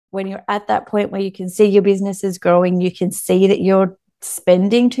when you're at that point where you can see your business is growing, you can see that you're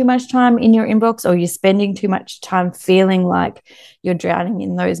spending too much time in your inbox, or you're spending too much time feeling like you're drowning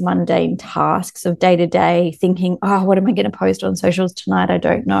in those mundane tasks of day to day, thinking, oh, what am I going to post on socials tonight? I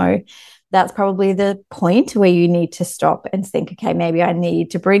don't know. That's probably the point where you need to stop and think, okay, maybe I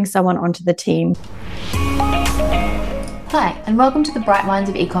need to bring someone onto the team. Hi, and welcome to the Bright Minds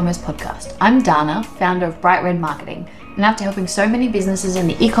of E-commerce podcast. I'm Dana, founder of Bright Red Marketing, and after helping so many businesses in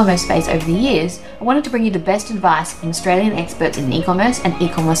the e-commerce space over the years, I wanted to bring you the best advice from Australian experts in e-commerce and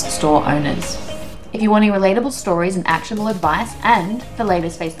e-commerce store owners. If you're wanting relatable stories and actionable advice and the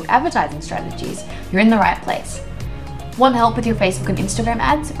latest Facebook advertising strategies, you're in the right place. Want help with your Facebook and Instagram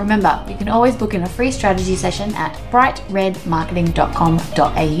ads? Remember, you can always book in a free strategy session at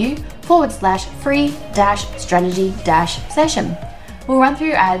brightredmarketing.com.au/free-strategy-session. We'll run through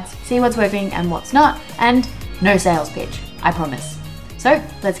your ads, see what's working and what's not, and no sales pitch, I promise. So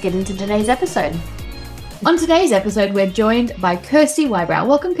let's get into today's episode. On today's episode, we're joined by Kirsty Whybrow.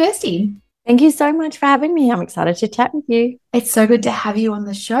 Welcome, Kirsty. Thank you so much for having me. I'm excited to chat with you. It's so good to have you on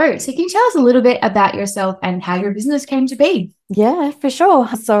the show. So can you tell us a little bit about yourself and how your business came to be? Yeah, for sure.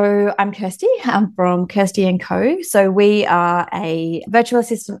 So I'm Kirsty. I'm from Kirsty Co. So we are a virtual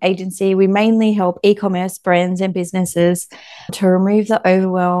assistant agency. We mainly help e-commerce brands and businesses to remove the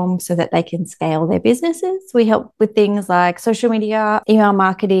overwhelm so that they can scale their businesses. We help with things like social media, email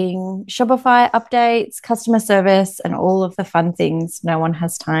marketing, Shopify updates, customer service, and all of the fun things no one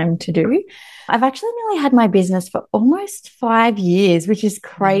has time to do. I've actually nearly had my business for almost 5 years, which is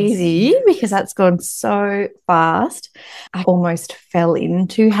crazy because that's gone so fast. I almost fell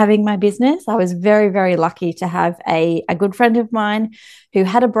into having my business. I was very, very lucky to have a good friend of mine who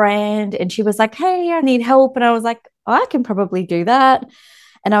had a brand, and she was like, hey, I need help. And I was like, I can probably do that.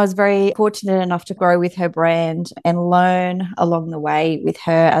 And I was very fortunate enough to grow with her brand and learn along the way with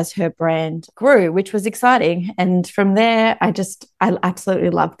her as her brand grew, which was exciting. And from there, I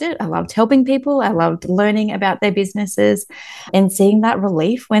absolutely loved it. I loved helping people. I loved learning about their businesses, and seeing that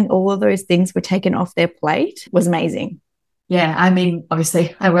relief when all of those things were taken off their plate was amazing. Yeah, I mean,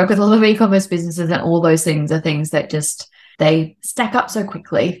 obviously, I work with a lot of e-commerce businesses, and all those things are things that they stack up so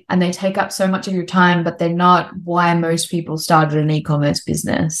quickly and they take up so much of your time, but they're not why most people started an e-commerce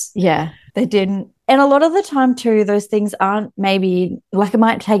business. Yeah, they didn't. And a lot of the time too, those things aren't maybe like, it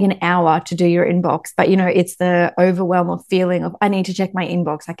might take an hour to do your inbox, but it's the overwhelm of feeling of, I need to check my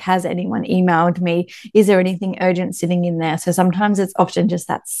inbox. Like, has anyone emailed me? Is there anything urgent sitting in there? So sometimes it's often just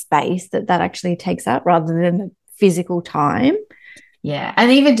that space that actually takes up rather than the physical time. Yeah.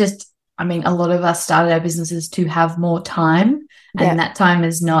 And even a lot of us started our businesses to have more time, and that time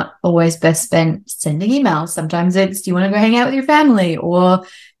is not always best spent sending emails. Sometimes it's, do you want to go hang out with your family, or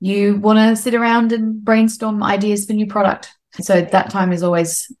you want to sit around and brainstorm ideas for new product? So that time is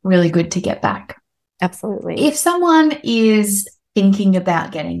always really good to get back. Absolutely. If someone is thinking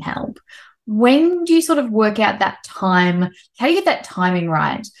about getting help, when do you sort of work out that time? How do you get that timing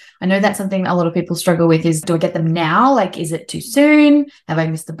right? I know that's something a lot of people struggle with is, do I get them now? Like, is it too soon? Have I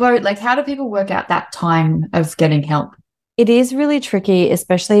missed the boat? Like, how do people work out that time of getting help? It is really tricky,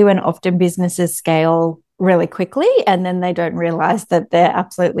 especially when often businesses scale really quickly and then they don't realize that they're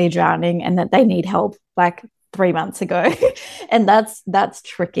absolutely drowning and that they need help like 3 months ago. And that's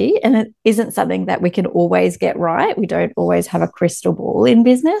tricky, and it isn't something that we can always get right. We don't always have a crystal ball in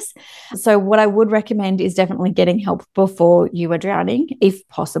business. So what I would recommend is definitely getting help before you are drowning, if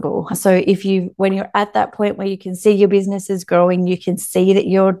possible. So when you're at that point where you can see your business is growing, you can see that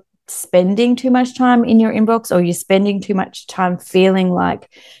you're spending too much time in your inbox, or you're spending too much time feeling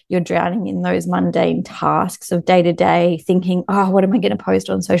like you're drowning in those mundane tasks of day to day, thinking, oh, what am I going to post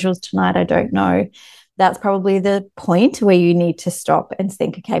on socials tonight? I don't know. That's probably the point where you need to stop and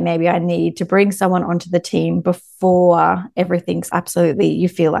think, okay, maybe I need to bring someone onto the team before everything's absolutely, you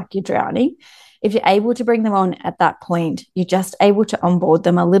feel like you're drowning. If you're able to bring them on at that point, you're just able to onboard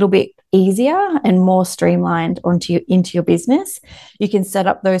them a little bit easier and more streamlined into your business. You can set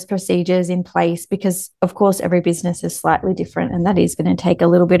up those procedures in place because, of course, every business is slightly different, and that is going to take a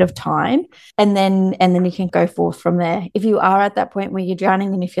little bit of time. And then you can go forth from there. If you are at that point where you're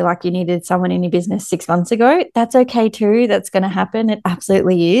drowning and you feel like you needed someone in your business 6 months ago, that's okay too. That's going to happen. It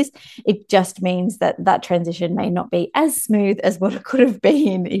absolutely is. It just means that transition may not be as smooth as what it could have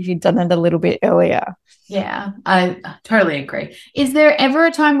been if you'd done it a little bit earlier. Yeah, I totally agree. Is there ever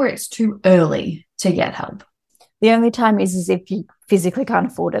a time where it's too early to get help? The only time is if you physically can't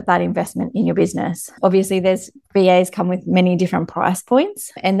afford it, that investment in your business. Obviously, there's VAs come with many different price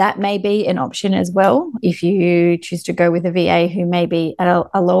points, and that may be an option as well. If you choose to go with a VA who may be at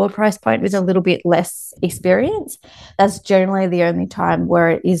a lower price point with a little bit less experience, that's generally the only time where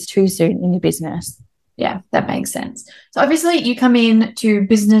it is too soon in your business. Yeah, that makes sense. So obviously you come in to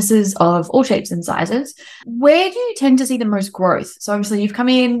businesses of all shapes and sizes. Where do you tend to see the most growth? So obviously you've come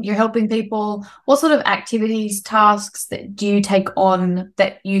in, you're helping people. What sort of activities, tasks that do you take on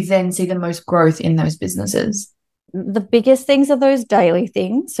that you then see the most growth in those businesses? The biggest things are those daily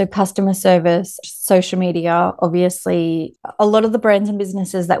things. So customer service, social media. Obviously, a lot of the brands and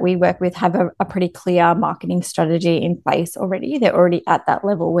businesses that we work with have a pretty clear marketing strategy in place already. They're already at that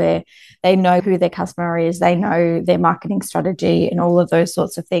level where they know who their customer is, they know their marketing strategy and all of those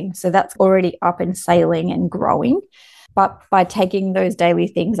sorts of things. So that's already up and sailing and growing. But by taking those daily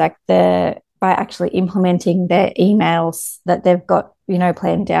things by actually implementing their emails that they've got,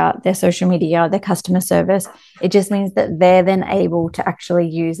 planned out, their social media, their customer service, it just means that they're then able to actually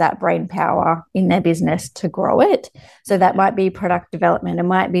use that brain power in their business to grow it. So that might be product development. It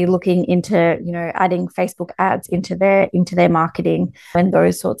might be looking into, adding Facebook ads into their marketing and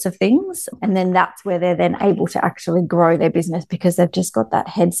those sorts of things. And then that's where they're then able to actually grow their business because they've just got that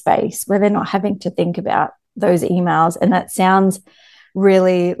headspace where they're not having to think about those emails. And that sounds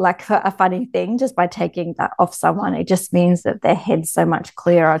really like a funny thing. Just by taking that off someone, it just means that their head's so much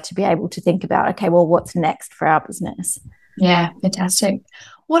clearer to be able to think about, okay, well, what's next for our business? Yeah, fantastic.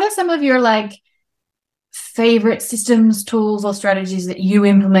 What are some of your favorite systems, tools, or strategies that you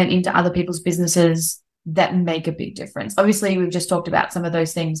implement into other people's businesses that make a big difference? Obviously, we've just talked about some of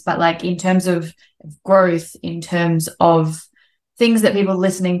those things, but in terms of growth, in terms of things that people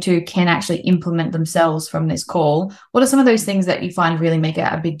listening to can actually implement themselves from this call, what are some of those things that you find really make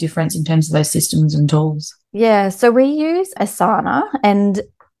a big difference in terms of those systems and tools? Yeah, so we use Asana, and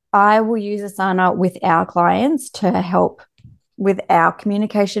I will use Asana with our clients to help with our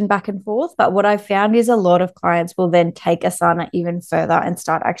communication back and forth. But what I've found is a lot of clients will then take Asana even further and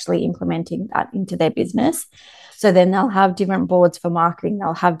start actually implementing that into their business. So then they'll have different boards for marketing.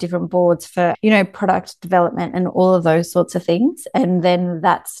 They'll have different boards for, product development and all of those sorts of things. And then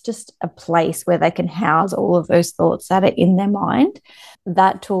that's just a place where they can house all of those thoughts that are in their mind.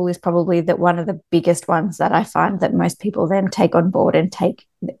 That tool is probably one of the biggest ones that I find that most people then take on board and take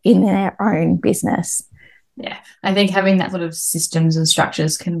in their own business. Yeah, I think having that sort of systems and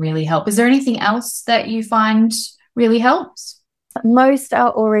structures can really help. Is there anything else that you find really helps? Most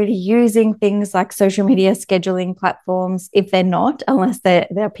are already using things like social media scheduling platforms. If they're not, unless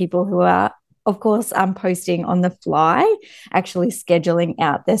they're people who are, of course, posting on the fly, actually scheduling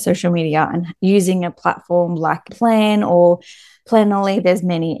out their social media and using a platform like Plan or Planoly. There's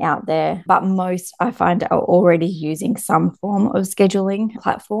many out there, but most I find are already using some form of scheduling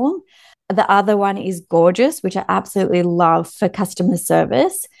platform. The other one is Gorgeous, which I absolutely love for customer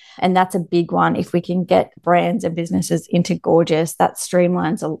service. And that's a big one. If we can get brands and businesses into Gorgeous, that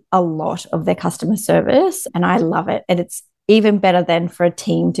streamlines a lot of their customer service. And I love it. And it's even better than for a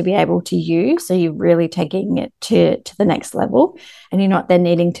team to be able to use. So you're really taking it to the next level, and you're not then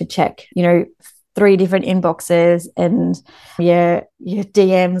needing to check, 3 different inboxes and your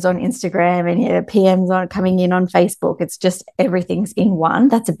DMs on Instagram and your PMs on coming in on Facebook. It's just everything's in one.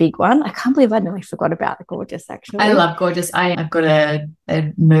 That's a big one. I can't believe I nearly forgot about the Gorgeous, actually. I love Gorgeous. I've got a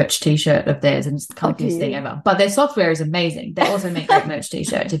merch t-shirt of theirs, and it's the comfiest thing ever. But their software is amazing. They also make great merch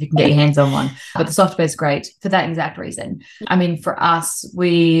t-shirts if you can get your hands on one. But the software is great for that exact reason. I mean, for us,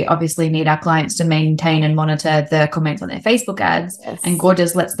 we obviously need our clients to maintain and monitor the comments on their Facebook ads, and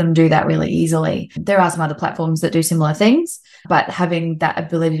Gorgeous lets them do that really easily. There are some other platforms that do similar things, but having that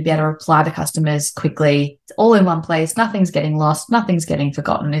ability to be able to reply to customers quickly, it's all in one place, nothing's getting lost, nothing's getting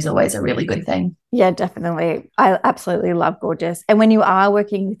forgotten, is always a really good thing. Yeah, definitely. I absolutely love Gorgeous. And when you are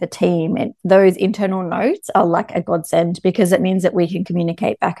working with a team, those internal notes are like a godsend, because it means that we can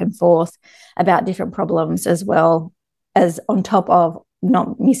communicate back and forth about different problems, as well as on top of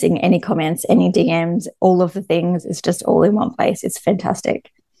not missing any comments, any DMs, all of the things. It's just all in one place. It's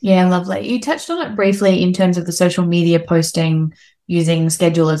fantastic. Yeah, lovely. You touched on it briefly in terms of the social media posting using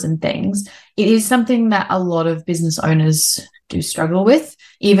schedulers and things. It is something that a lot of business owners do struggle with,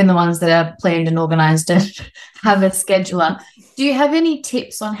 even the ones that are planned and organized and have a scheduler. Do you have any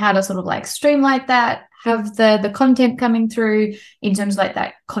tips on how to sort of streamline that, have the content coming through in terms of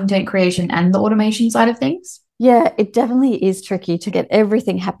that content creation and the automation side of things? Yeah, it definitely is tricky to get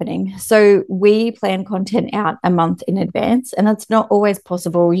everything happening. So we plan content out a month in advance, and it's not always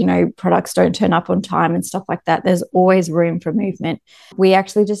possible. Products don't turn up on time and stuff like that. There's always room for movement. We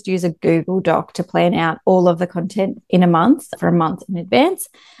actually just use a Google Doc to plan out all of the content in a month for a month in advance.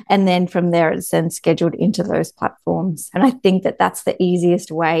 And then from there, it's then scheduled into those platforms. And I think that that's the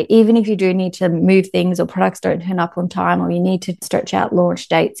easiest way. Even if you do need to move things or products don't turn up on time or you need to stretch out launch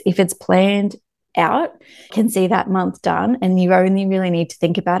dates, if it's planned out, can see that month done, and you only really need to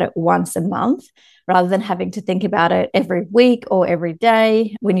think about it once a month rather than having to think about it every week or every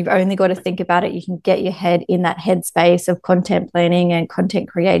day. When you've only got to think about it, you can get your head in that headspace of content planning and content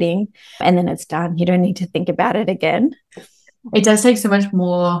creating, and then it's done. You don't need to think about it again. It does take so much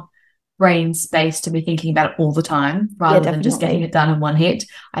more brain space to be thinking about it all the time rather than just getting it done in one hit.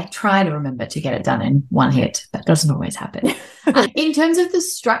 I try to remember to get it done in one hit. That doesn't always happen. In terms of the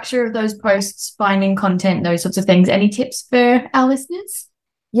structure of those posts, finding content, those sorts of things, any tips for our listeners?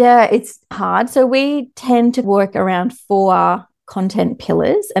 Yeah, it's hard. So we tend to work around 4 content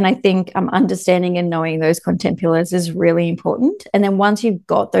pillars. And I think understanding and knowing those content pillars is really important. And then once you've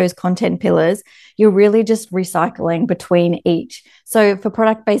got those content pillars, you're really just recycling between each. So for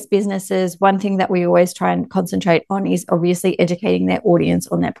product-based businesses, one thing that we always try and concentrate on is obviously educating their audience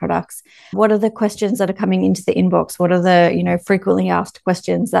on their products. What are the questions that are coming into the inbox? What are the, frequently asked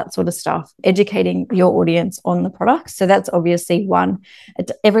questions, that sort of stuff, educating your audience on the products. So that's obviously one.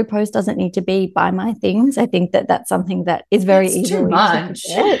 Every post doesn't need to be buy my things. I think that that's something that is very easily too much.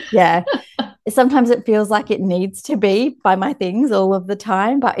 Yeah. Sometimes it feels like it needs to be buy my things all of the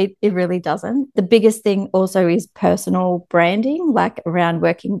time, but it really doesn't. The biggest thing also is personal branding, like around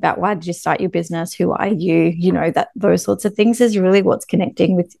working about why did you start your business? Who are you? That those sorts of things is really what's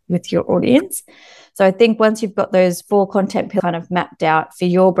connecting with your audience. So I think once you've got those 4 content pillars kind of mapped out for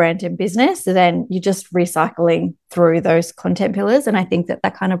your brand and business, then you're just recycling through those content pillars. And I think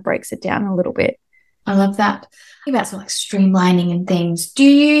that kind of breaks it down a little bit. I love that. About sort of like streamlining and things. Do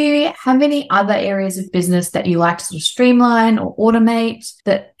you have any other areas of business that you like to sort of streamline or automate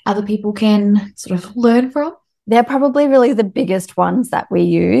that other people can sort of learn from? They're probably really the biggest ones that we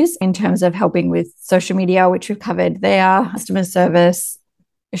use in terms of helping with social media, which we've covered there, customer service.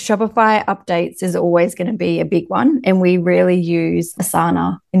 Shopify updates is always going to be a big one, and we really use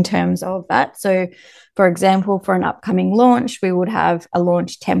Asana in terms of that. So for example, for an upcoming launch, we would have a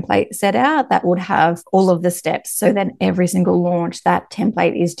launch template set out that would have all of the steps. So then every single launch, that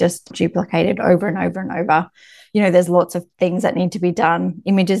template is just duplicated over and over and over. There's lots of things that need to be done.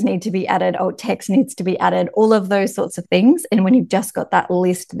 Images need to be added, or text needs to be added, all of those sorts of things. And when you've just got that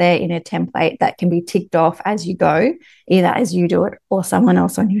list there in a template that can be ticked off as you go, either as you do it or someone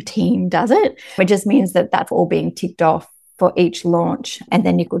else on your team does it, it just means that that's all being ticked off for each launch, and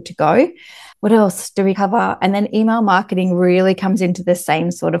then you're good to go. What else do we cover? And then email marketing really comes into the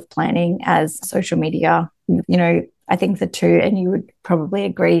same sort of planning as social media. I think the two, and you would probably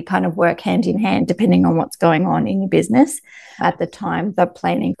agree, kind of work hand in hand depending on what's going on in your business at the time. The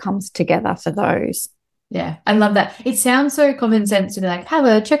planning comes together for those. Yeah, I love that. It sounds so common sense to be like, have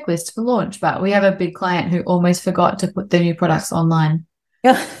a checklist for launch, but we have a big client who almost forgot to put the new products online.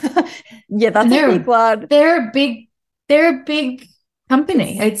 Yeah, that's a big one. They're a big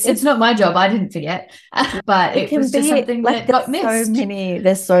company. It's not my job. I didn't forget, but it was just something that got missed.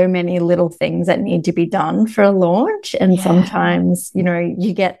 There's so many little things that need to be done for a launch, and sometimes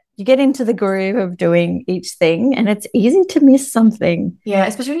you get into the groove of doing each thing, and it's easy to miss something. Yeah,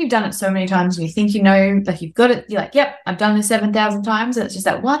 especially when you've done it so many times and you think like you've got it. You're like, yep, I've done this 7,000 times, and it's just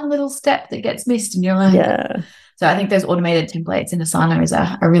that one little step that gets missed, and you're like, yeah. So I think those automated templates in Asana is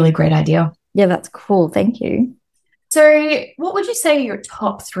a really great idea. Yeah, that's cool. Thank you. So what would you say are your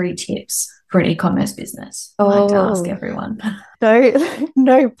top 3 tips for an e-commerce business? I like to ask everyone.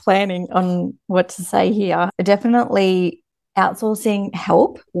 No planning on what to say here. Definitely outsourcing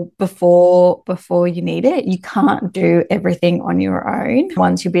help before you need it. You can't do everything on your own.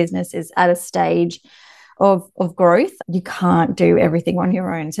 Once your business is at a stage of growth, you can't do everything on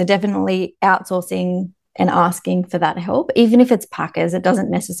your own. So definitely outsourcing and asking for that help, even if it's packers. It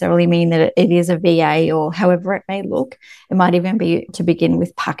doesn't necessarily mean that it is a VA or however it may look. It might even be to begin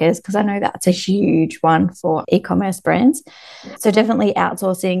with packers, because I know that's a huge one for e-commerce brands. So definitely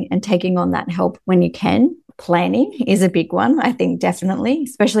outsourcing and taking on that help when you can. Planning is a big one, I think, definitely,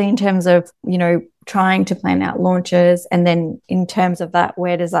 especially in terms of, trying to plan out launches. And then in terms of that,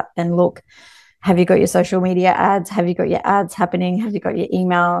 where does that then look? Have you got your social media ads? Have you got your ads happening? Have you got your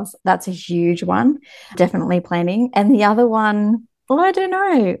emails? That's a huge one. Definitely planning. And the other one, Well, I don't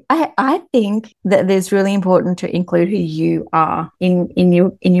know. I think that it's really important to include who you are in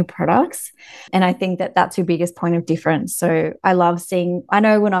your products. And I think that that's your biggest point of difference. So I love seeing, I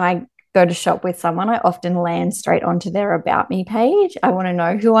know when I go to shop with someone, I often land straight onto their About Me page. I want to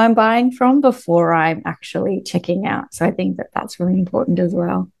know who I'm buying from before I'm actually checking out. So I think that that's really important as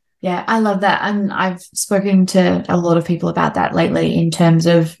well. Yeah, I love that. And I've spoken to a lot of people about that lately in terms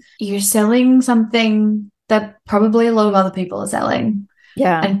of you're selling something that probably a lot of other people are selling.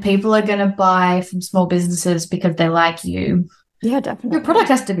 Yeah. And people are going to buy from small businesses because they like you. Yeah, definitely. Your product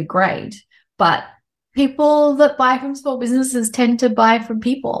has to be great, but people that buy from small businesses tend to buy from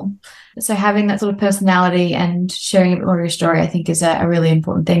people. So having that sort of personality and sharing a bit more of your story, I think is a really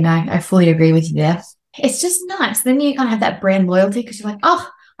important thing. I fully agree with you there. It's just nice. Then you kind of have that brand loyalty because you're like, oh,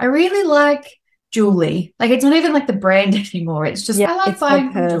 I really like Julie. Like, it's not even like the brand anymore. It's just, I like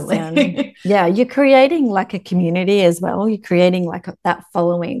buying from Julie. Yeah, you're creating like a community as well. You're creating like that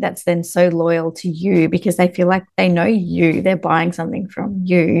following that's then so loyal to you because they feel like they know you. They're buying something from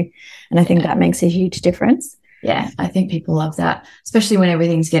you. And I think that makes a huge difference. Yeah, I think people love that, especially when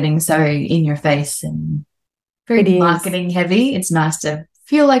everything's getting so in your face and very marketing heavy. It's nice to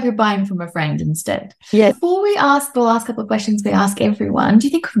feel like you're buying from a friend instead. Yeah. Before we ask the last couple of questions we ask everyone, do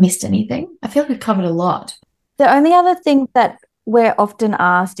you think we've missed anything? I feel like we've covered a lot. The only other thing that we're often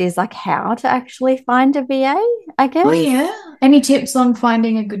asked is like how to actually find a VA, I guess. Oh, yeah. Any tips on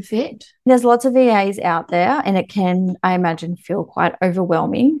finding a good fit? There's lots of VAs out there, and it can, I imagine, feel quite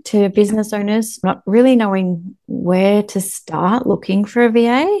overwhelming to business owners, not really knowing where to start looking for a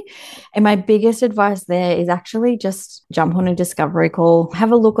VA. And my biggest advice there is actually just jump on a discovery call,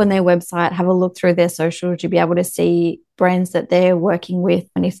 have a look on their website, have a look through their social to be able to see brands that they're working with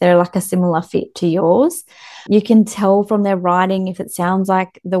and if they're like a similar fit to yours. You can tell from their writing if it sounds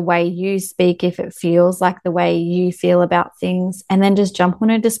like the way you speak, if it feels like the way you feel about things, and then just jump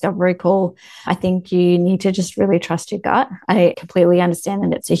on a discovery call. I think you need to just really trust your gut. I completely understand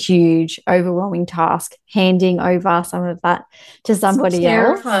that it's a huge, overwhelming task, handing over some of that to somebody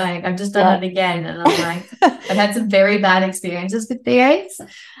else. Terrifying. I've just done it again, and I'm like, I've had some very bad experiences with VAs.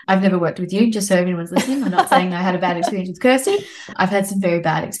 I've never worked with you, just so everyone's listening. I'm not saying I had a bad experience with Kirsty. I've had some very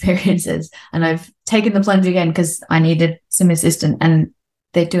bad experiences, and I've taken the plunge again because I needed some assistance, and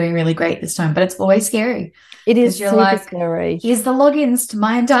they're doing really great this time. But it's always scary. It is super scary. Here's the logins to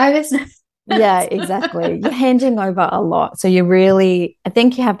my entire business. Yeah, exactly. You're handing over a lot. So you really, I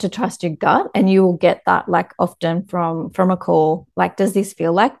think you have to trust your gut, and you will get that like often from a call. Like, does this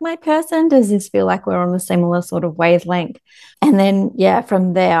feel like my person? Does this feel like we're on a similar sort of wavelength? And then, yeah,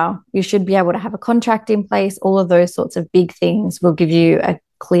 from there, you should be able to have a contract in place. All of those sorts of big things will give you a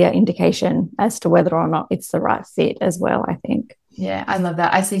clear indication as to whether or not it's the right fit as well, I think. Yeah, I love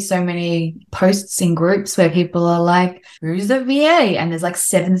that. I see so many posts in groups where people are like, who's the VA? And there's like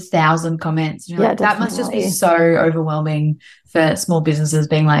 7,000 comments. And you're like, that must just be so overwhelming for small businesses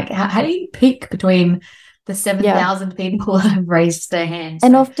being like, how do you pick between the 7,000 people that have raised their hands?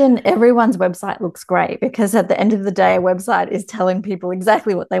 And often everyone's website looks great because at the end of the day, a website is telling people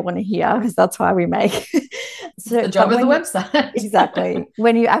exactly what they want to hear because that's why we make. So the job of the website. Exactly.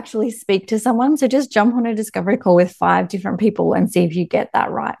 When you actually speak to someone, so just jump on a discovery call with 5 different people and see if you get that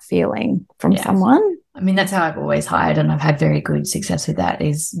right feeling from someone. I mean, that's how I've always hired, and I've had very good success with that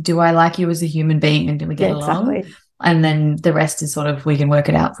is, do I like you as a human being and do we get along? Exactly. And then the rest is sort of, we can work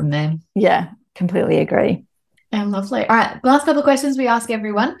it out from there. Yeah, completely agree. Oh, lovely. All right, last couple of questions we ask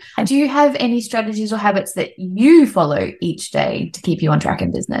everyone. Do you have any strategies or habits that you follow each day to keep you on track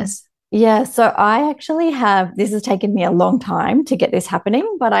in business? Yeah, so I actually have, this has taken me a long time to get this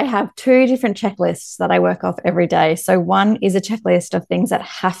happening, but I have 2 different checklists that I work off every day. So one is a checklist of things that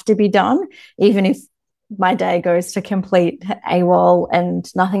have to be done, even if my day goes to complete AWOL and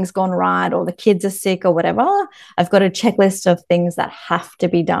nothing's gone right or the kids are sick or whatever. I've got a checklist of things that have to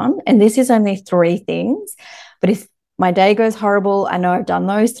be done. And this is only 3 things. But if my day goes horrible, I know I've done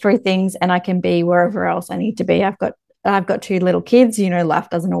those 3 things and I can be wherever else I need to be. I've got 2 little kids, life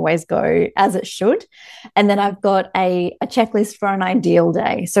doesn't always go as it should. And then I've got a checklist for an ideal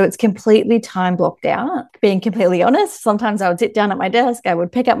day. So it's completely time blocked out. Being completely honest, sometimes I would sit down at my desk, I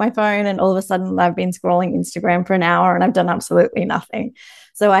would pick up my phone, and all of a sudden I've been scrolling Instagram for an hour and I've done absolutely nothing.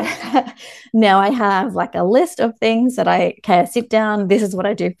 So now I have like a list of things that I sit down, this is what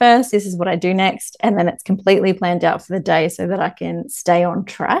I do first, this is what I do next, and then it's completely planned out for the day so that I can stay on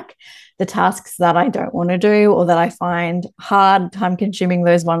track. the tasks that I don't want to do or that I find hard, time consuming,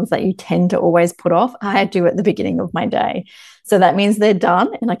 those ones that you tend to always put off, I do at the beginning of my day. So that means they're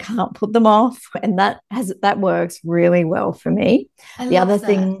done and I can't put them off. And that works really well for me. The other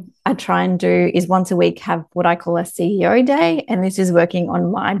thing I try and do is once a week have what I call a CEO day. And this is working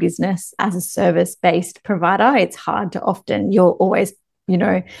on my business as a service-based provider. It's hard to often, you'll always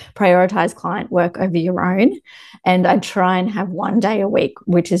prioritize client work over your own. And I try and have one day a week,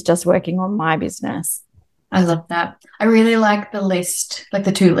 which is just working on my business. I love that. I really like the list, like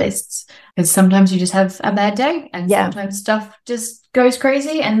the 2 lists, because sometimes you just have a bad day and sometimes stuff just goes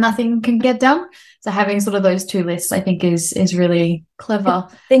crazy and nothing can get done. So having sort of those 2 lists, I think is really clever.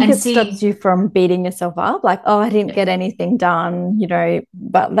 I think it stops you from beating yourself up like, oh, I didn't get anything done,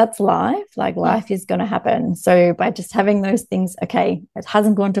 but that's life. Like life is going to happen. So by just having those things, okay, it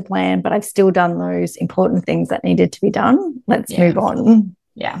hasn't gone to plan, but I've still done those important things that needed to be done. Let's move on.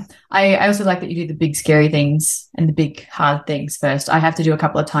 Yeah. I also like that you do the big scary things and the big hard things first. I have to do a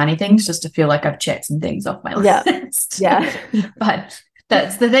couple of tiny things just to feel like I've checked some things off my list. Yeah. But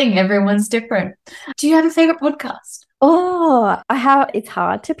that's the thing. Everyone's different. Do you have a favorite podcast? Oh, it's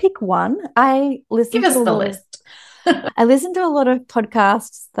hard to pick one. Give us the list. I listen to a lot of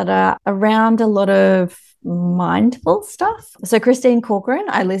podcasts that are around a lot of mindful stuff. So Christine Corcoran,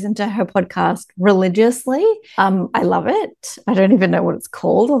 I listen to her podcast religiously. I love it. I don't even know what it's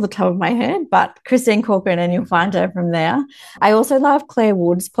called off the top of my head, but Christine Corcoran, and you'll find her from there. I also love Claire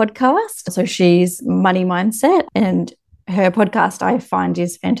Wood's podcast. So she's Money Mindset, and her podcast I find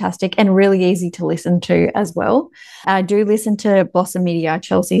is fantastic and really easy to listen to as well. I do listen to Blossom Media,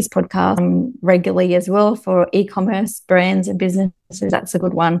 Chelsea's podcast, regularly as well for e-commerce brands and businesses. That's a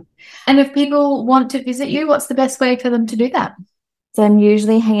good one. And if people want to visit you, what's the best way for them to do that? So I'm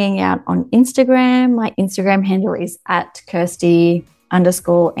usually hanging out on Instagram. My Instagram handle is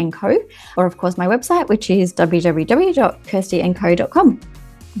 @Kirsty_Co, or of course my website, which is www.kirstyandco.com.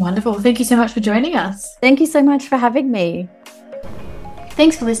 Wonderful. Thank you so much for joining us. Thank you so much for having me.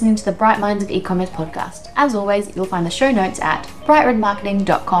 Thanks for listening to the Bright Minds of E-commerce podcast. As always, you'll find the show notes at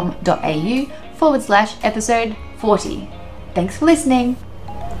brightredmarketing.com.au/episode 40. Thanks for listening.